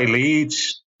Leicester play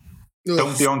Leeds,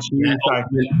 don't they, on Tuesday?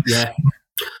 Yeah.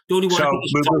 The only one I think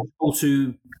is go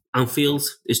to Anfield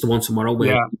is the one tomorrow,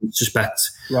 where we suspect.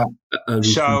 Yeah.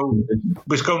 So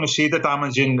we're going to see the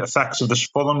damaging effects of the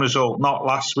Fulham result, not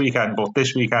last weekend, but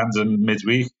this weekend and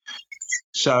midweek.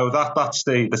 So that's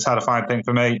the terrifying thing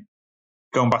for me,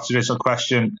 going back to the original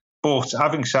question. But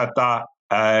having said that,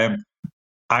 I'm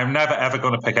never, ever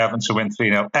going to pick Everton to win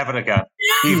 3-0 ever again,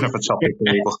 even if it's top of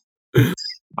the table.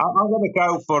 I'm going to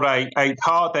go for a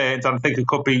hard end, and I think it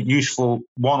could be useful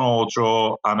 1-1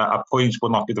 draw, and a point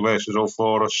would not be the worst result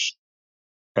for us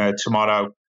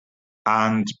tomorrow.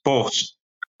 But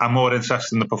I'm more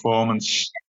interested in the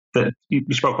performance. That you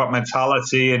spoke about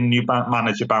mentality and new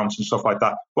manager bounce and stuff like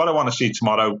that. What I want to see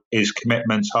tomorrow is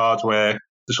commitment, hard work,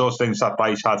 the sort of things that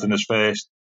Bryce had in his first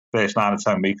 9 or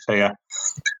 10 weeks here.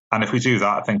 And if we do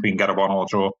that, I think we can get a 1-1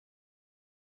 draw.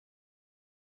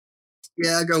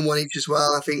 Yeah, I go on 1 each as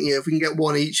well. I think if we can get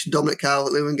 1 each, Dominic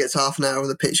Calvert-Lewin gets half an hour on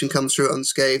the pitch and comes through it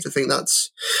unscathed, I think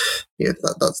that's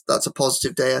a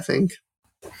positive day, I think.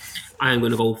 I am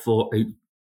going to go for a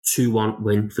 2-1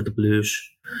 win for the Blues.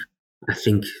 I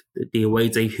think the away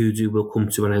day hoodoo will come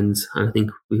to an end, and I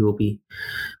think we will be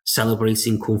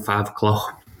celebrating come 5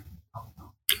 o'clock.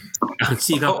 I can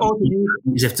see that. Also,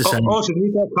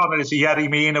 you get Connor as a Yerry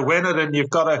mean a winner, and you've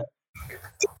got a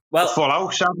full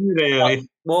house, haven't you, really?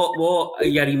 More a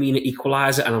Yerry Mina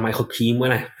equaliser and a Michael Keane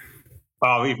winner.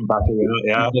 Oh, even better,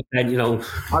 yeah. But then,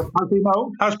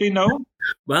 has been known.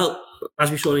 Well, as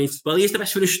we saw, he's the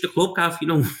best finisher at the club, Gav.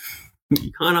 You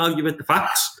can't argue with the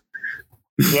facts.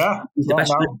 Yeah. He's the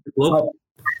best finisher at the club.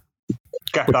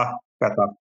 Get that.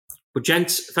 But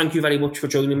gents, thank you very much for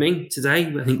joining me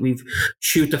today. I think we've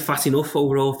chewed the fat enough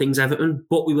over all things Everton,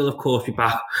 but we will of course be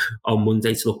back on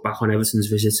Monday to look back on Everton's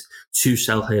visit to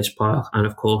Selhurst Park, and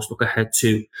of course look ahead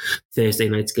to Thursday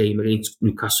night's game against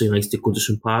Newcastle United at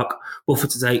Goodison Park. But for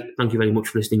today, thank you very much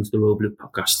for listening to the Royal Blue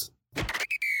Podcast.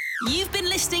 You've been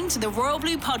listening to the Royal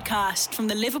Blue Podcast from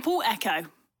the Liverpool Echo.